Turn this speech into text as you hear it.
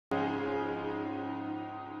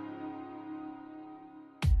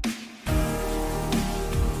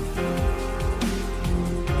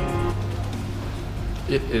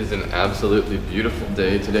It is an absolutely beautiful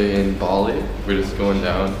day today in Bali. We're just going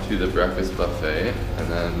down to the breakfast buffet and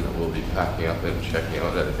then we'll be packing up and checking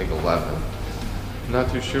out at I think 11. I'm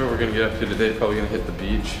not too sure what we're gonna get up to today, probably gonna hit the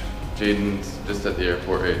beach. Jaden's just at the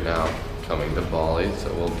airport right now coming to Bali,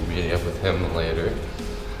 so we'll be meeting up with him later.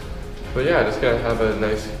 But yeah, just gonna have a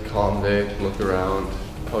nice calm day, look around,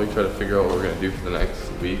 probably try to figure out what we're gonna do for the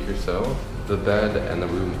next week or so. The bed and the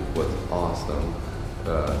room was awesome.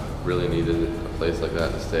 Really needed a place like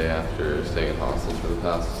that to stay after staying in hostels for the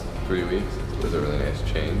past 3 weeks. It was a really nice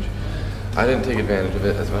change. I didn't take advantage of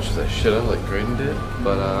it as much as I should have, like Graydon did,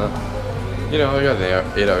 but you know, I got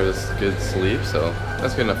an 8 hours good sleep, so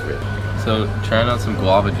that's good enough for me. So trying out some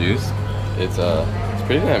guava juice. It's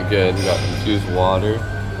pretty damn good. We got infused water.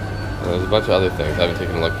 There's a bunch of other things. I haven't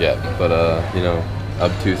taken a look yet, but you know,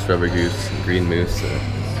 obtuse rubber goose, green moose,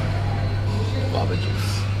 guava juice.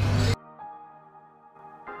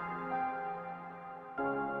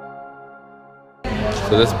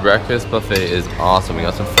 So this breakfast buffet is awesome. We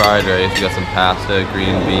got some fried rice, we got some pasta,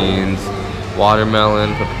 green beans,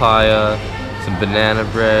 watermelon, papaya, some banana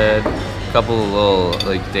bread, a couple of little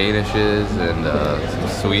like danishes, and some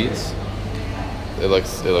sweets. It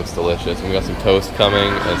looks delicious. And we got some toast coming,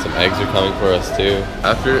 and some eggs are coming for us too.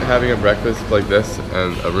 After having a breakfast like this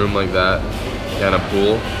and a room like that and a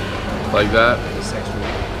pool like that,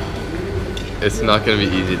 it's not going to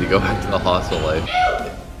be easy to go back to the hostel life.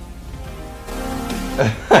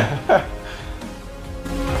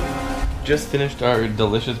 Just finished our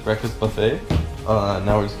delicious breakfast buffet.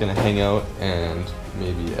 Now we're just gonna hang out and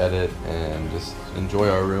maybe edit and just enjoy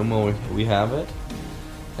our room while we have it.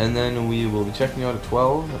 And then we will be checking out at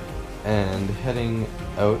 12 and heading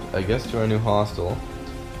out, I guess, to our new hostel.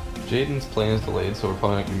 Jaden's plane is delayed, so we're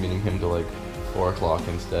probably not gonna be meeting him till like 4 o'clock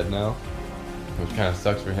instead now, which kind of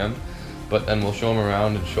sucks for him. But then we'll show him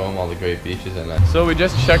around and show him all the great beaches and that. So we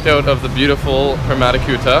just checked out of the beautiful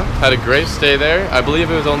Kuta. Had a great stay there. I believe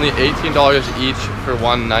it was only $18 each for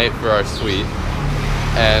one night for our suite.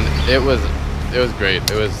 And it was great.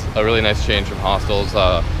 It was a really nice change from hostels.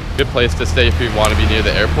 Good place to stay if you want to be near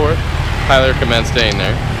the airport. Highly recommend staying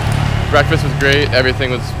there. Breakfast was great.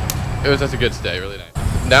 Everything was, it was just a good stay, really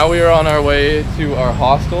nice. Now we are on our way to our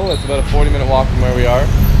hostel. It's about a 40-minute walk from where we are.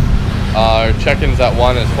 Our check-in's at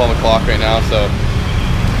 1 and it's 12 o'clock right now, so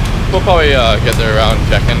we'll probably get there around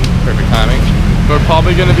check-in, perfect timing. We're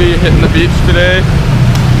probably going to be hitting the beach today,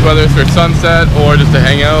 whether it's for sunset or just to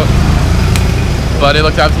hang out. But it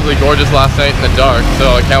looked absolutely gorgeous last night in the dark,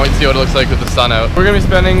 so I can't wait to see what it looks like with the sun out. We're going to be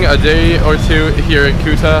spending a day or two here at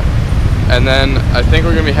Kuta, and then I think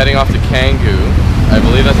we're going to be heading off to Canggu. I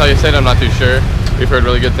believe that's how you say it, I'm not too sure. We've heard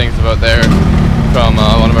really good things about there from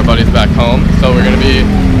one of our buddies back home, so we're going to be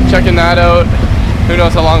checking that out. Who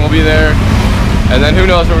knows how long we'll be there, and then who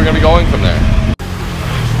knows where we're going to be going from there.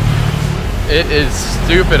 It is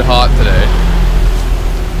stupid hot today.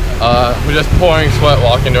 We're just pouring sweat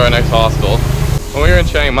walking to our next hostel. When we were in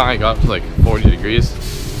Chiang Mai, it got up to like 40 degrees,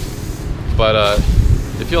 but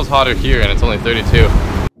it feels hotter here and it's only 32.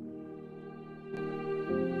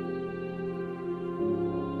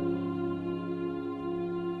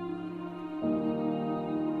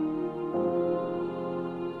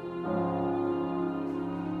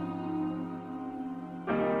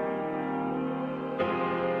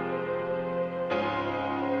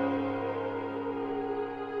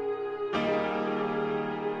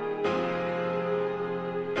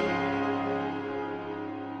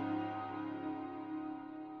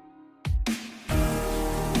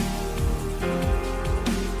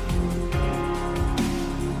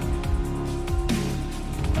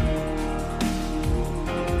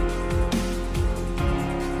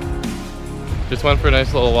 Just went for a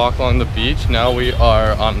nice little walk along the beach. Now we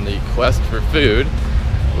are on the quest for food.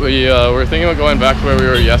 We were thinking about going back to where we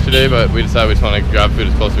were yesterday, but we decided we just want to grab food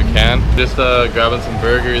as close as we can. Just grabbing some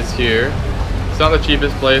burgers here. It's not the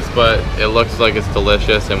cheapest place, but it looks like it's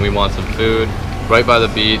delicious and we want some food right by the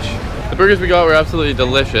beach. The burgers we got were absolutely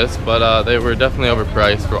delicious, but they were definitely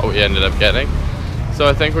overpriced for what we ended up getting. So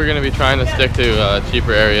I think we're going to be trying to stick to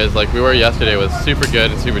cheaper areas like we were yesterday. Was super good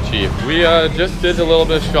and super cheap. We just did a little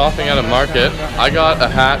bit of shopping at a market. I got a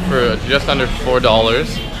hat for just under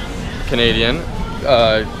 $4 Canadian.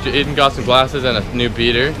 Jaden got some glasses and a new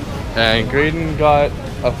beater. And Graydon got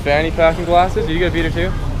a fanny pack and glasses. Did you get a beater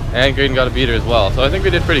too? And Graydon got a beater as well. So I think we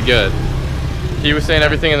did pretty good. He was saying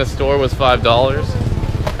everything in the store was $5.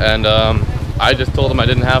 And I just told him I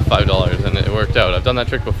didn't have $5 and it worked out. I've done that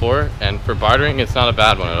trick before, and for bartering, it's not a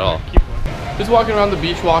bad one at all. Just walking around the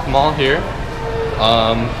Beach Walk Mall here.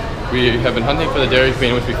 We have been hunting for the Dairy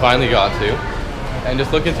Queen, which we finally got to. And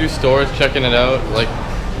just looking through stores, checking it out. Like,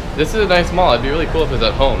 This is a nice mall. It'd be really cool if it's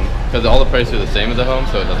at home, because all the prices are the same as at home,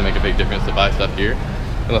 so it doesn't make a big difference to buy stuff here,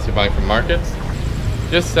 unless you're buying from markets.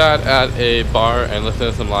 Just sat at a bar and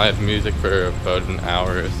listened to some live music for about an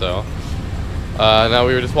hour or so. Now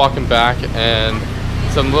we were just walking back, and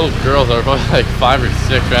some little girls that were probably like 5 or 6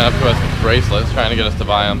 ran up to us with bracelets trying to get us to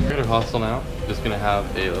buy them. We're at a hostel now. Just gonna have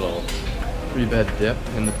a little 3-bed dip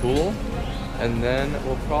in the pool, and then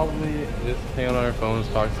we'll probably just hang out on our phones,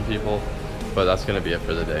 talk to people, but that's gonna be it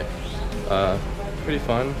for the day. Pretty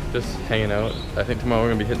fun, just hanging out. I think tomorrow we're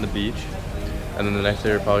gonna be hitting the beach, and then the next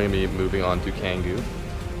day we're probably gonna be moving on to Canggu,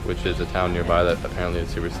 which is a town nearby that apparently is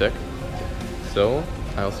super sick. So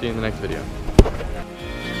I'll see you in the next video.